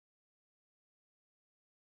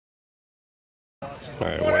All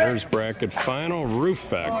right, winners bracket final,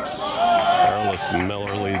 RoofX. Carlos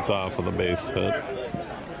Miller leads off with a base hit.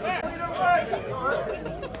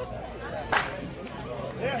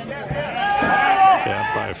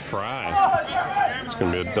 Gap by Fry. It's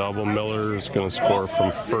going to be a double. Miller is going to score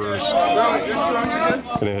from first. Going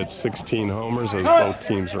to hit 16 homers as both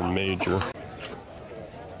teams are major.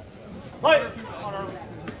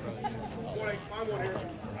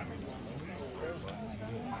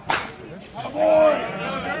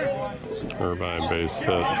 Irvine base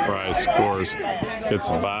hit. Fry scores. Gets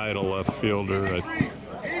by to left fielder. I'm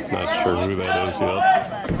not sure who that is yet.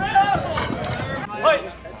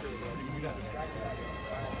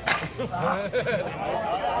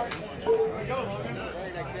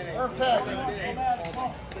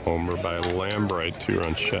 Homer by Lambright,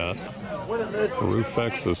 2-run shot.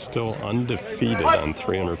 RoofX is still undefeated on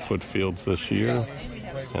 300-foot fields this year,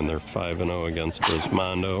 and they're 5-0 against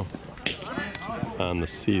Resmondo on the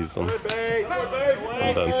season.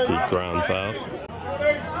 Condensed grounds out.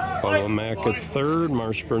 Mack at third,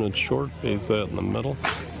 Marshburn at short, Bazette in the middle,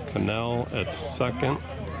 Cannell at second.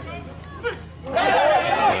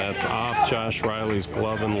 That's off Josh Riley's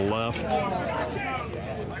glove in left.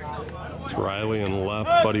 It's Riley in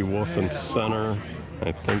left, Buddy Wolf in center.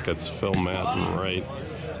 I think it's Phil Matten right.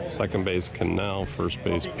 Second base Cannell, first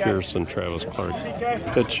base Pearson, Travis Clark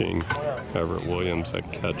pitching, Everett Williams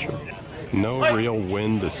at catcher. No real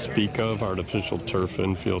wind to speak of. Artificial turf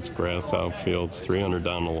infields, grass outfields, 300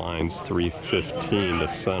 down the lines, 315 to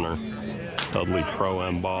center. Dudley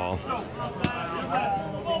Pro-M ball.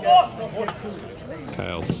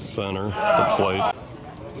 Kyle center, the plate.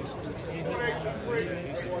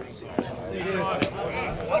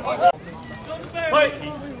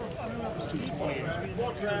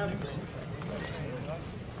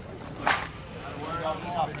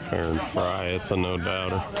 Fair and Fry, it's a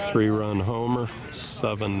no-doubter. 3-run homer,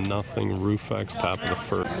 7-0 RoofX, top of the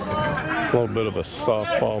first. A little bit of a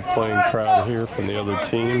softball playing crowd here from the other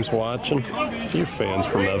teams watching. A few fans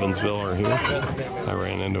from Evansville are here. I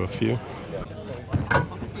ran into a few.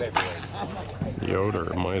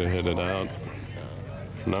 Yoder might have hit it out.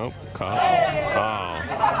 Nope, caught.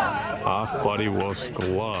 Oh, off Buddy Wolf's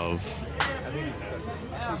glove.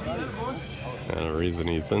 And the reason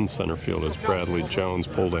he's in center field is Bradley Jones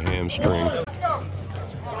pulled a hamstring.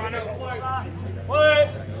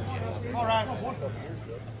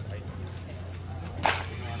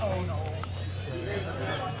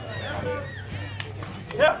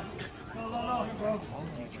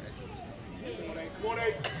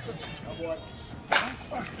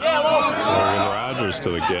 Morgan Rogers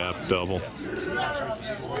to the gap double.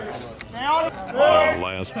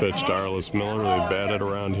 Last pitch, Darlis Miller. They batted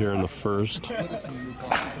around here in the first. And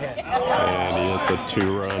he hits a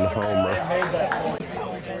 2-run homer.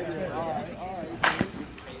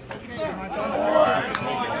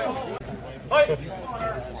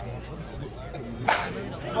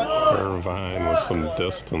 Irvine with some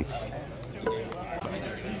distance.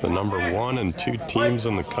 The number 1 and 2 teams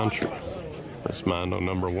in the country. Resmondo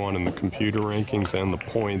number 1 in the computer rankings and the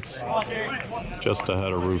points, just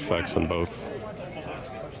ahead of RoofX in both.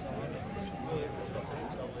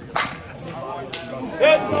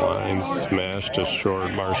 Line smashed to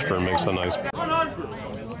short. Marshburn makes a nice.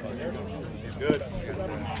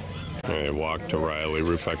 Hey, walk to Riley.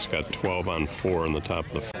 RoofX got 12 on 4 in the top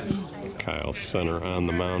of the. Kyle center on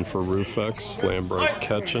the mound for RoofX. Lambright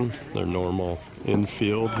catching their normal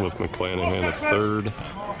infield with McClanahan at third.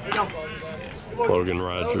 Logan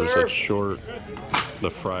Rogers at short. The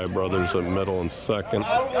Fry brothers at middle and second.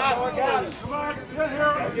 And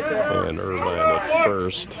Irvine at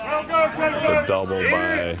first. It's a double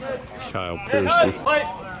by Kyle Pearson.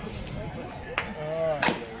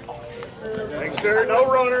 Thanks, sir. No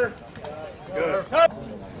runner. Good.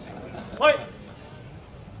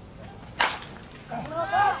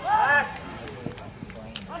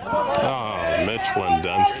 Oh, Mitch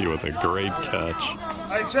Wendensky with a great catch.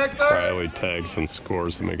 Riley tags and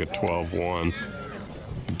scores to make it 12-1.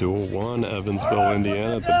 Duel 1, Evansville,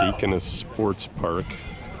 Indiana at the Deaconess Sports Park.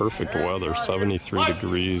 Perfect weather, 73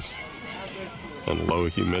 degrees and low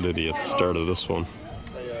humidity at the start of this one.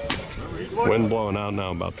 Wind blowing out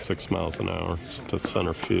now about 6 miles an hour to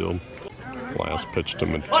center field. Last pitch to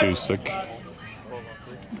Matusik.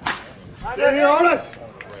 Get here on us.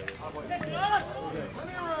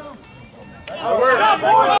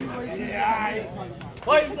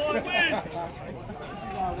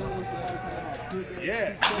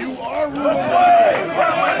 Yeah, you are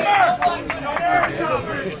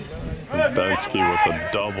Bensky with a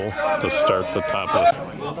double to start the top of the.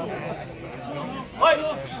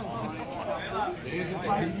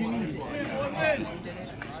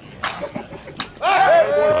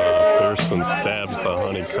 Pearson stabs the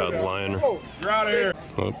Honeycutt liner.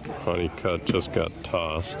 Oh, Honeycutt just got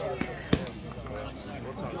tossed.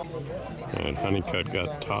 And Honeycutt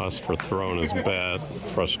got tossed for throwing his bat,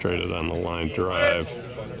 frustrated on the line drive.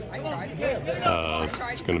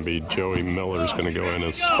 It's going to be Joey Miller's going to go in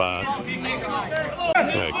his spot.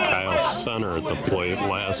 Kyle Center at the plate,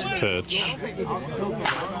 last pitch.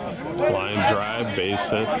 Line drive, base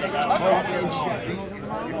hit.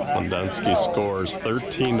 Condensed scores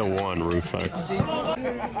 13-1, RoofX.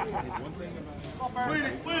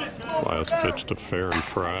 Last pitch to fair and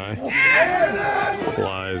fry.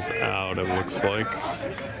 Flies out, it looks like.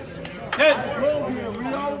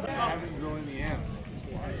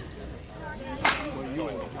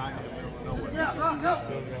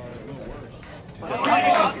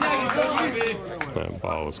 That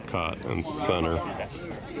ball was caught in center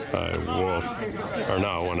by Wolf. Or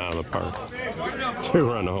no, it went out of the park.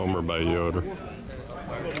 2-run homer by Yoder.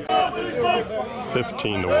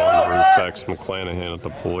 15-1 RoofX. McClanahan at the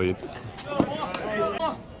plate.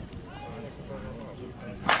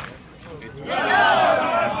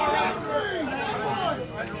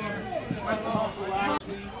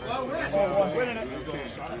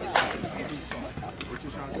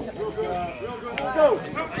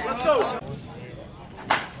 Let's go.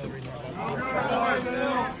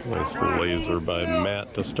 Nice laser by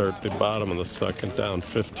Matt to start the bottom of the second, down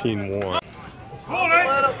 15-1.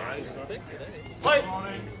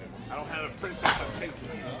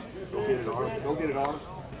 Go get it on.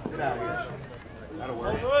 Get out of here. That'll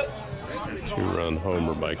work. 2-run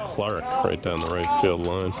homer by Clark right down the right field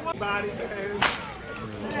line.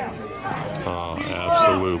 Oh,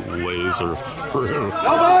 absolute laser through.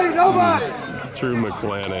 Nobody! Through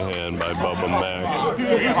McClanahan by Bubba Mack.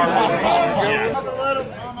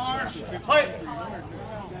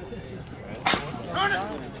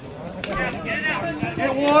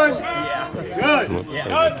 Get one. Good. They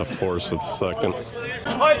get to force it second.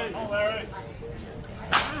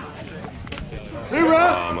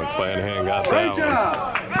 McClanahan got that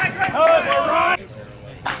one.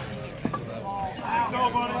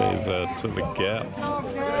 Pays that to the gap.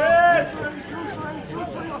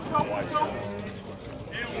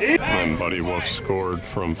 And Buddy Wolf scored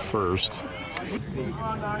from first.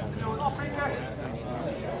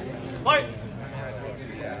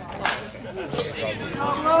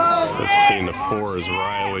 15-4 is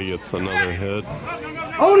Riley. It's another hit.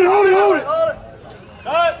 Hold it!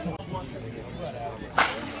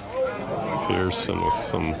 Pearson with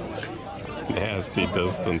some nasty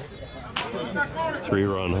distance.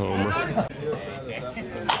 3-run homer.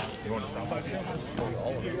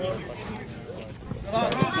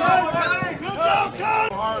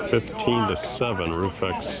 15-7.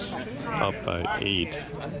 RoofX up by 8.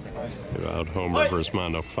 Out homer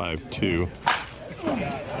Resmondo 5-2.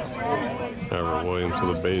 Trevor Williams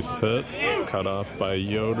with a base hit. Cut off by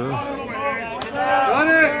Yoder. Run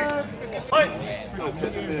it!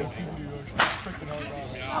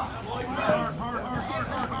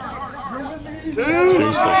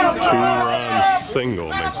 2-run single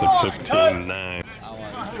makes it 15-9.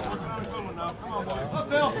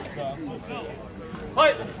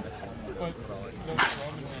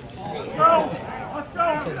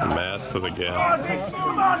 Matt to the gap.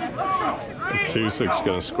 2-6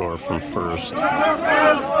 going to score from first.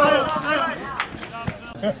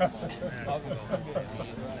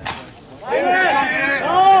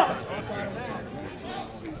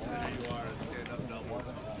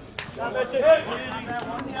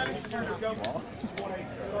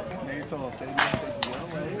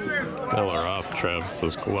 Miller off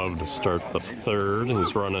Travis's glove to start the third.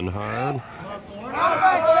 He's running hard.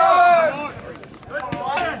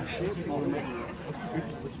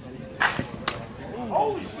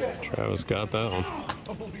 Travis got that one.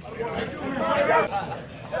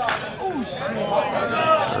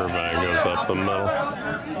 Everybody goes up the middle.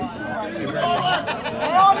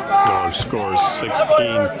 Miller scores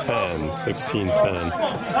 16-10. 16-10.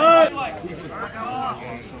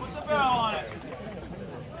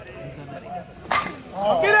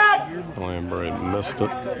 Lambright missed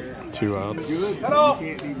it. 2 outs.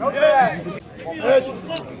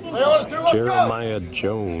 Jeremiah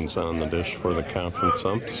Jones on the dish for the conference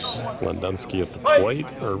umps. Lendensky at the plate.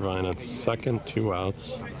 Irvine at second. 2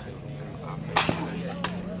 outs.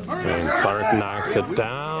 And Clark knocks it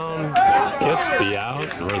down. Gets the out.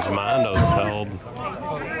 Resmondo's held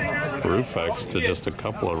RoofX to just a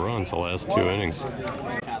couple of runs the last 2 innings.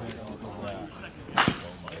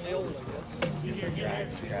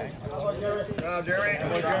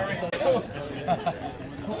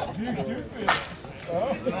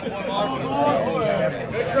 Good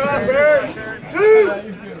try, Barry. 2.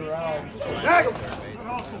 Tag him.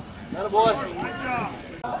 Atta boy.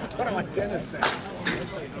 What am I doing?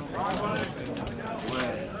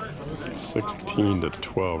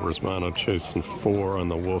 16-12. Resmondo chasing 4 on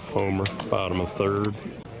the Wolf homer. Bottom of 3rd.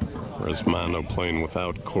 Resmondo playing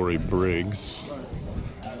without Corey Briggs.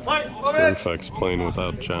 RoofX playing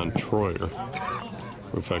without John Troyer.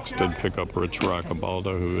 RoofX did pick up Rich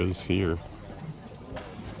Roccabaldo, who is here.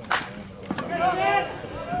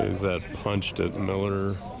 Is that punched at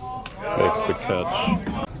Miller? Makes the catch.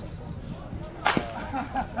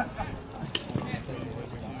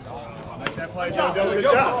 Good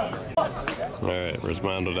job. All right,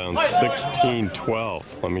 Resmondo down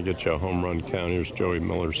 16-12. Let me get you a home run count. Here's Joey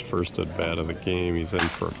Miller's first at bat of the game. He's in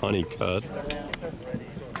for Honeycutt.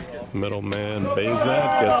 Middleman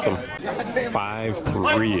Bazat gets him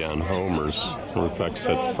 5-3 on homers. RoofX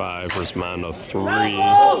hit 5, Resmondo 3.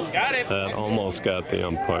 That almost got the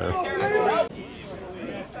umpire.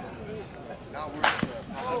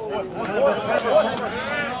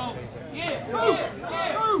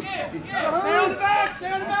 Stay on the back!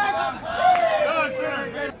 Stay on the back!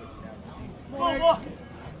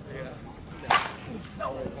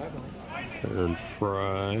 Fair and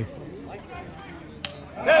Fry.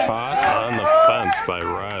 Caught on the fence by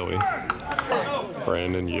Riley.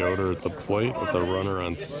 Brandon Yoder at the plate with the runner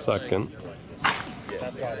on second. Gets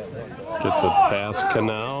it past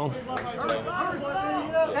Canal.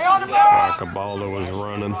 Roccabaldo was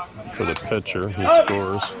running for the pitcher. He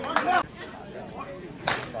scores.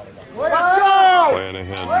 Plan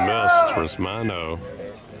ahead missed. Resmondo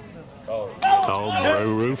held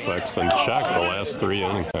RoofX in check the last 3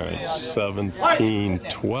 innings. All right,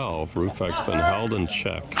 17-12. RoofX been held in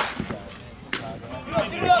check.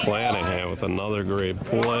 McClanahan with another great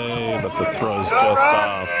play, but the throw's just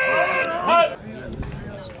off.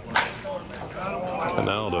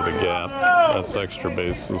 Canal to the gap. That's extra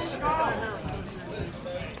bases.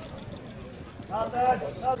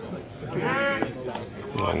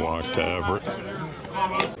 A walk to Everett.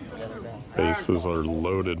 Bases are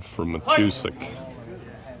loaded for Matusik.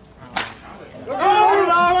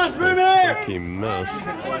 He missed.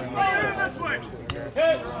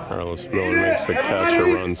 Carlos Miller makes the catch, a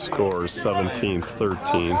run scores,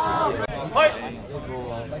 17-13.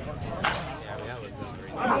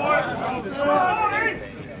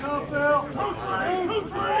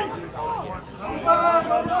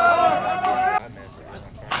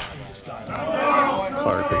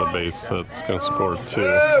 Clark with a base hit, it's going to score 2.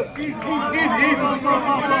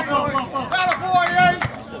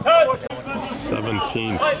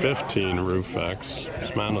 17-15 RoofX.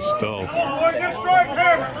 Resmondo still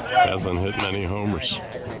hasn't hit many homers.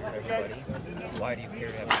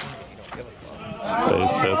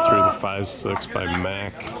 Base hit through the 5-6 by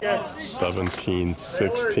Mack.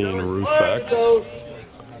 17-16 RoofX.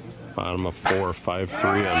 Bottom of 4,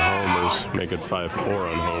 5-3 on homers. Make it 5-4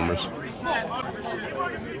 on homers.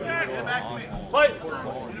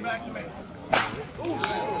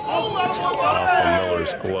 Off of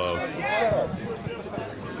Miller's glove.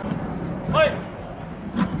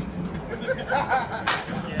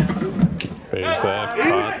 Bazat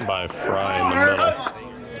caught by Fry in the middle.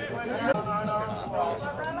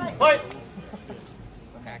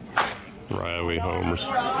 Riley homers.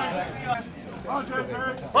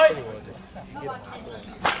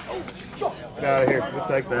 Get out of here. We'll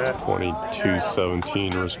take that.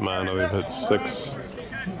 22-17 Resmondo. They've hit 6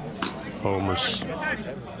 homers.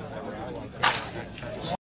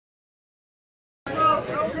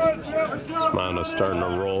 Resmondo starting to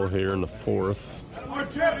roll here in the 4th.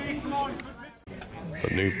 The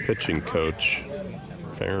new pitching coach,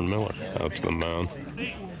 Farron Miller, out to the mound.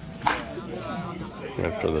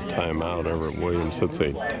 After the timeout, Everett Williams hits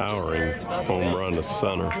a towering home run to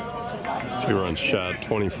center. 2-run shot,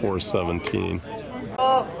 24-17.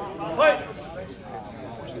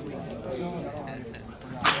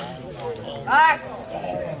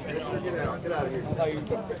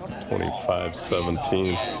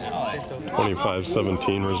 25-17.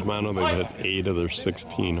 25-17 Resmondo. They've hit 8 of their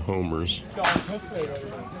 16 homers.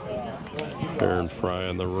 Fair and Fry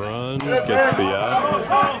on the run. Gets the out.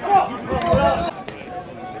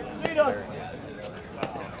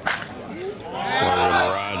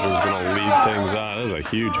 Rogers going to lead things out. There's a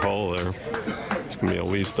huge hole there. It's going to be at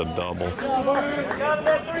least a double.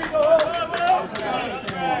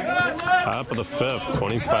 Top of the 5th,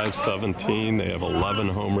 25-17. They have 11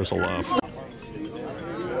 homers left.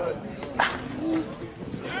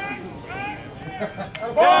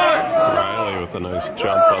 Riley with a nice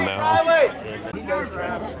jump on that one.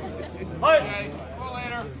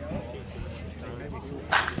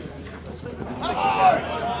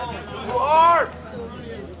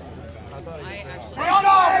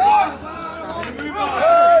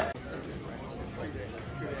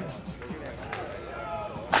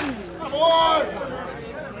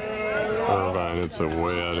 Irvine hits it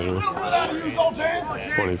way out of here.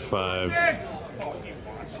 25,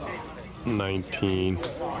 19,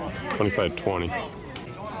 25, 20.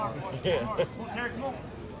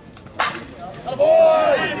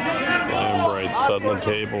 Lambright setting the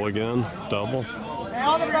table again. Double.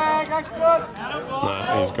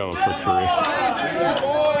 Nah, he's going for 3.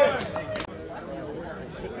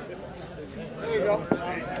 There you go.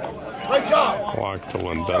 Great job. Walk to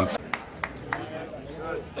Condensed.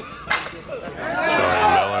 Joey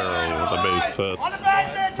Miller with a base hit.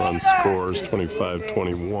 Run scores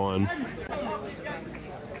 25-21.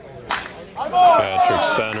 Patrick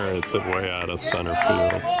center hits it way out of center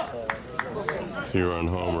field. 2-run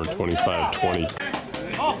homer,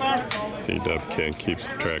 25-20. D-Dub can't keep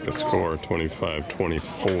track of score,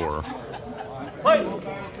 25-24.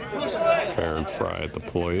 Fair and Fry at the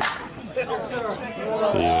plate. He hits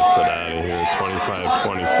it out of here,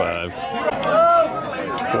 25-25.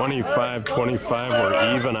 25-25,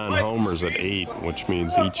 we're even on homers at 8, which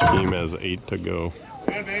means each team has 8 to go.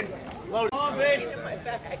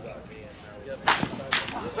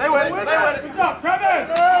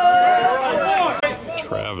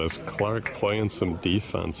 Travis Clark playing some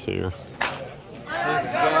defense here.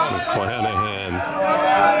 McClanahan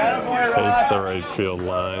takes the right field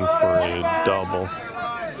line for a double.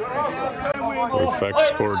 RoofX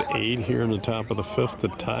scored 8 here in the top of the 5th to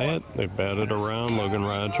tie it. They batted around. Logan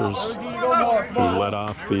Rogers, who led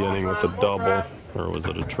off the inning with a double, or was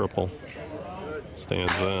it a triple,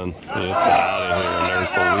 stands in. He hits it out of here, and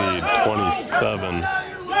there's the lead,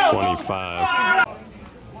 27-25.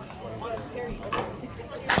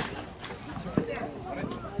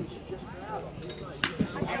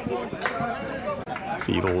 It's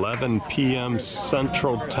 11 p.m.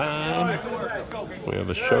 Central Time. We have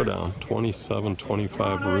a showdown,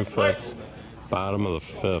 27-25 RoofX, bottom of the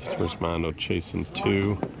 5th. Resmondo chasing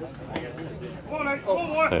 2.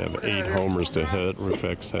 They have 8 homers to hit.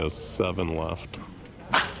 RoofX has 7 left.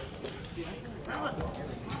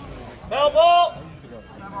 Ball ball!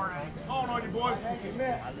 Hold on, you boy.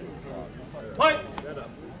 Fight!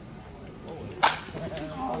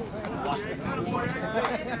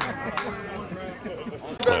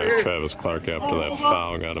 Travis Clark, after that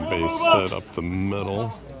foul, got a base hit up the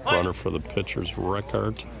middle. Runner for the pitcher's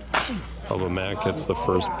Rickard. Bubba Mack gets the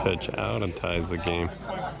first pitch out and ties the game.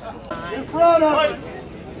 In front of it.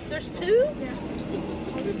 There's 2?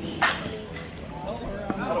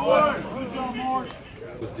 Good job, Mark.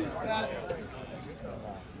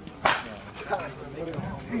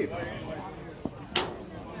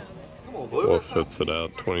 Wolf hits it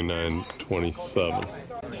out, 29-27.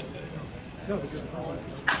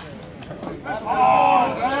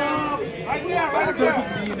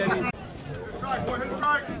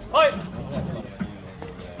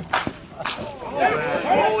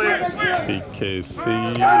 PKC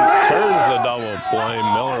turns the double play.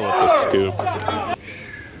 Miller with the scoop.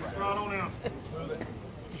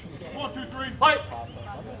 1, 2, 3, fight!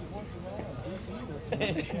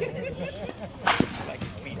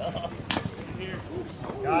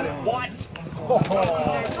 Got it. What?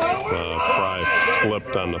 Fry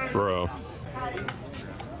slipped on the throw.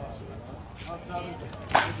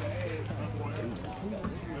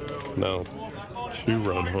 No,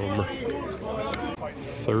 2-run homer.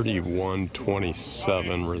 31-27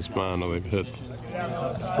 Resmondo. They've hit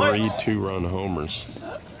 3 2-run homers.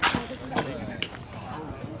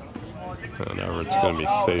 And Everett's going to be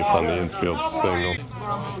safe on the infield single.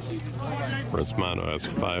 Resmondo has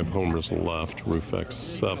 5 homers left. RoofX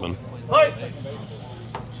 7.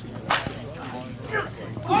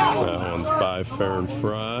 That one's by Fair and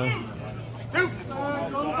Fry. Good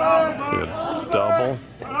double.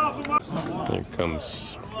 Here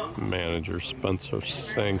comes manager Spencer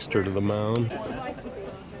Sangster to the mound.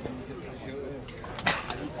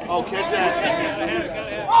 Oh, catch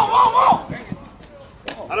that. Whoa!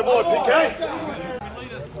 Attaboy, PK.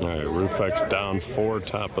 All right, RoofX down 4,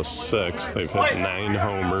 top of 6. They've hit 9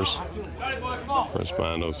 homers.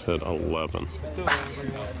 Resmondo's hit 11.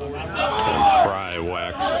 And Fry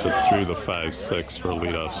whacks it through the 5-6 for a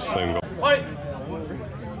leadoff single.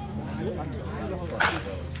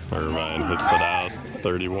 Irvine hits it out,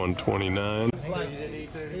 31-29.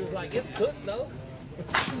 He was like, it's cooked though.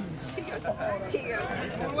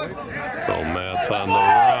 So Matt's on the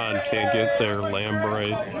run, can't get there.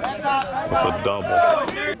 Lambright with a double.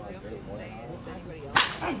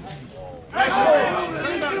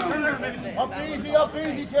 Up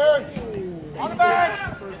easy, Terry. On the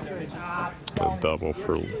back. A double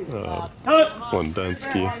for Condensed,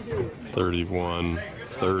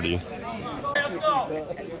 31-30.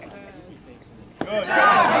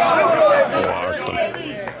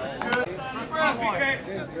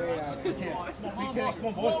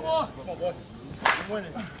 Connor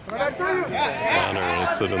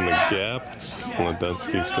hits it in the gap.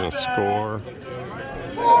 Ledensky's going to score.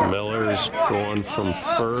 Miller's going from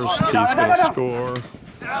first. He's going to score.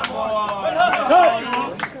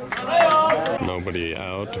 Nobody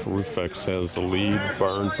out. RoofX has the lead.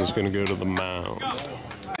 Barnes is going to go to the mound.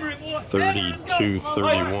 32-31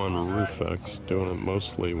 RoofX, doing it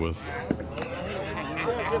mostly with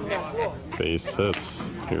base hits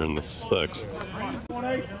here in the sixth.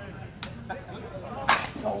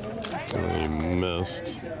 He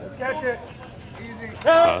missed.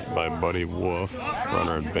 Caught by Buddy Wolf.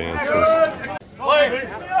 Runner advances.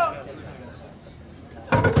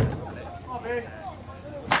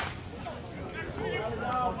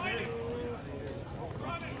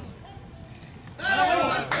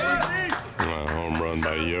 Home run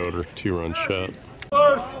by Yoder, 2-run shot.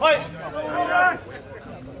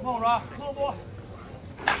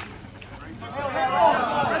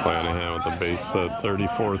 Flanagan with the base hit,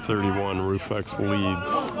 34-31, RoofX leads.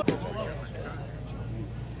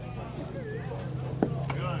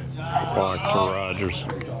 Walk to Rogers.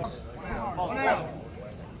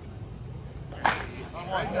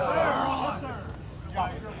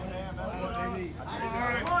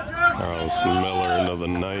 Carlos Miller into the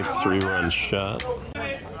ninth, 3-run shot.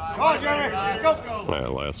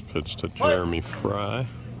 Last pitch to Jeremy Fry.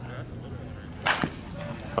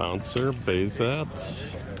 Bouncer,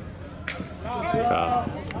 Bazat.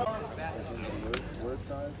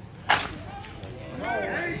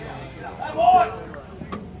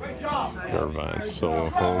 Irvine solo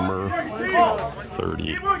homer,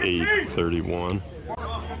 38-31.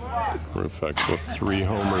 RoofX with 3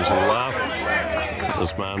 homers left.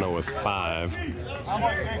 Resmondo with 5.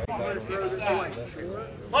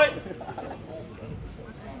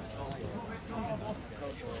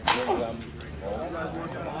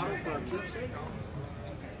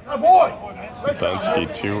 Dunsky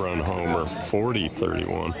 2-run homer,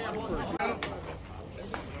 40-31.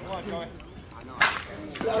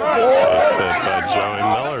 Hit by Joey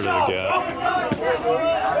Miller to the gap.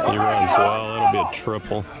 He runs well, it'll be a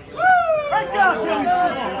triple.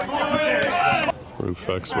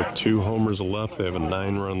 RoofX with 2 homers left, they have a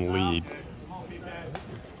 9-run lead.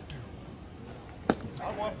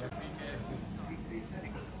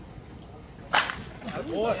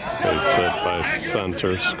 Base hit by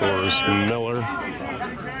center, scores Miller.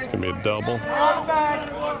 It's gonna be a double.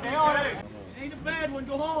 Ain't a bad one,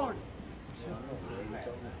 go hard.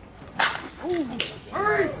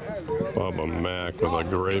 Bubba Mack with a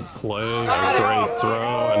great play, a great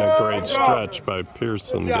throw, and a great stretch by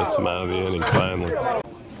Pearson. Gets him out of the inning finally.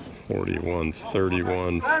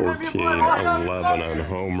 41-31, 14-11 on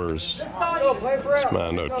homers.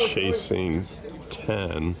 Resmondo chasing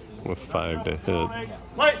 10 with 5 to hit.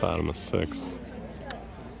 Bottom of 6.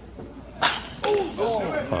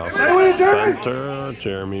 Off center,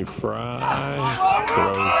 Jeremy Fry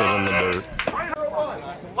throws it in the dirt.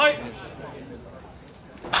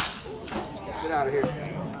 Get out of here.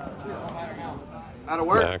 Out of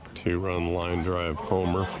work. Back 2-run line drive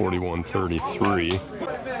homer, 41-33.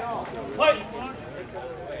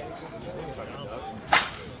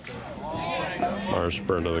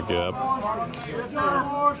 Marshburn to the gap.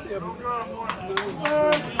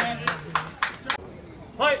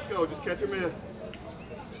 Let's go, just catch a miss.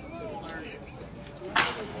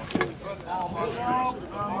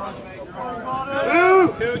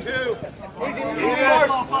 2-2. Easy,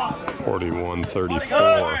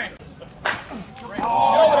 41-34.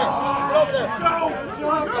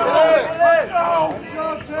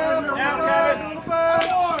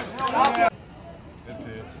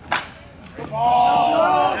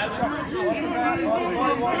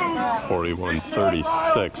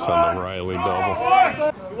 $41-36 on the Riley double.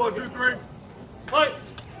 1, 2, 3.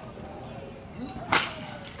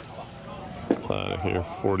 It's out of here.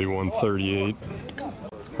 41-38.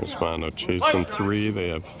 Resmondo chasing 3. They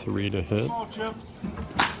have 3 to hit.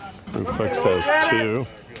 RoofX has 2.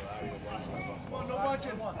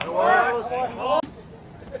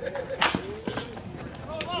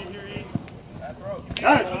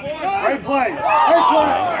 Great play.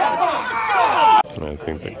 And I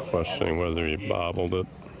think they're questioning whether he bobbled it.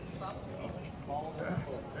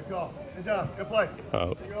 Good job. Good play.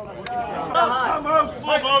 Out.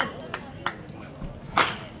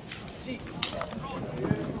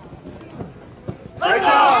 Great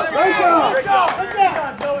job. Great job.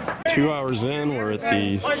 2 hours in, we're at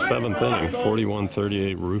the 7th inning.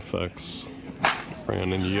 41-38 RoofX.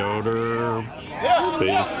 Brandon Yoder,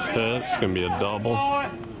 base hit. It's going to be a double.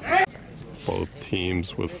 Both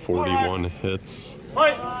teams with 41 hits.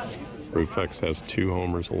 RoofX has 2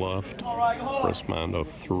 homers left. Resmondo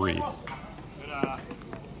 3.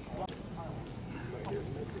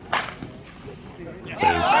 Base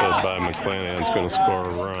hit by McClanahan's going to score a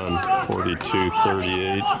run.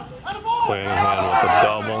 42-38. McClanahan with a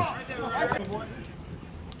double.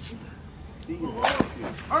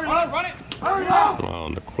 Oh,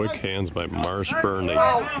 and the quick hands by Marshburn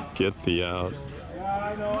to get the out.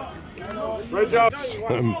 Great job.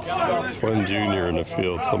 Slim Jr. in the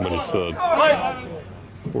field, somebody said.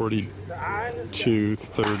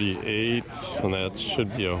 42-38, and that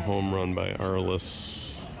should be a home run by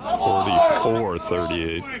Arliss.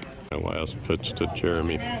 44-38. My last pitch to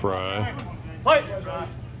Jeremy Fry.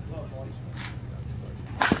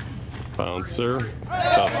 Bouncer.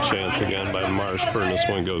 Tough chance again by Marshburn. This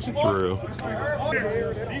one goes through.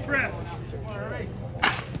 Deep breath.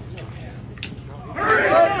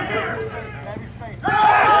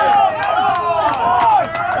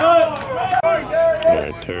 All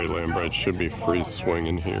right, Terry Lambright should be free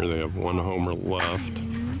swinging here. They have 1 homer left.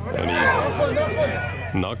 And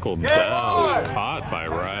he knuckled down, caught by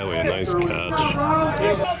Riley, a nice catch.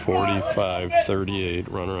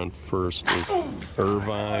 45-38, runner on first is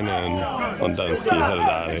Irvine, and Condensed headed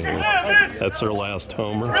out of here. That's their last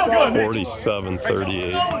homer,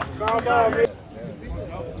 47-38.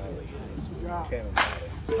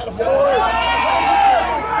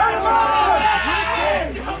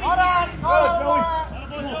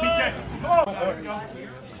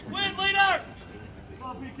 Win, leader!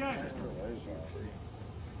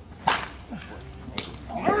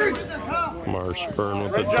 Marshburn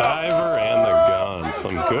with the diver and the gun.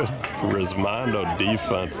 Some good Resmondo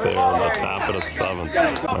defense there on the top of the 7th.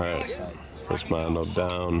 All right, Resmondo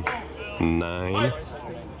down 9.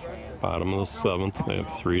 Bottom of the 7th, they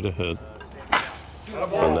have 3 to hit.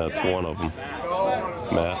 And that's one of them.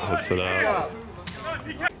 Matt hits it out.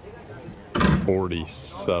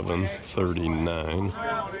 47-39.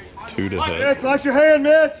 2 to hit. Mitch, watch your hand,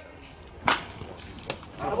 Mitch.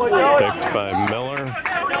 Picked by Miller.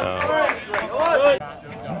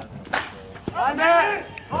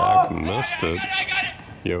 Back missed it.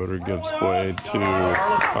 Yoder gives way to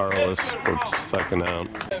Arliss for second out.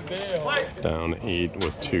 Down 8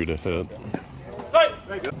 with 2 to hit.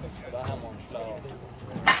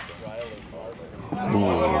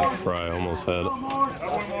 Ooh, Fry almost had it.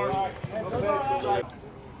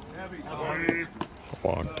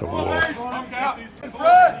 Walk to Wolf.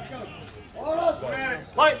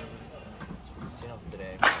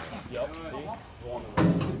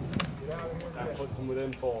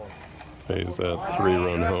 Pays that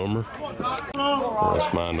 3-run homer.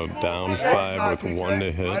 Resmondo down 5 with 1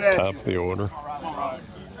 to hit, top of the order.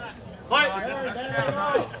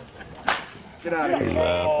 And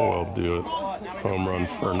that will do it. Home run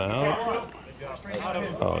for now.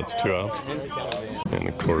 Oh, it's 2 outs. And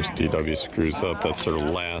of course, DW screws up. That's their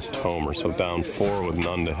last homer. So down 4 with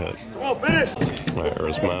none to hit. All right,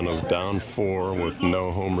 Resmondo's down 4 with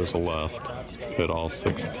no homers left. Hit all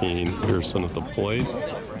 16. Pearson at the plate.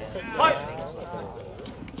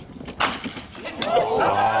 Oh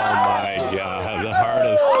my God, the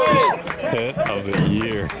hardest hit of the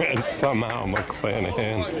year. And somehow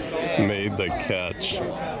McClanahan made the catch.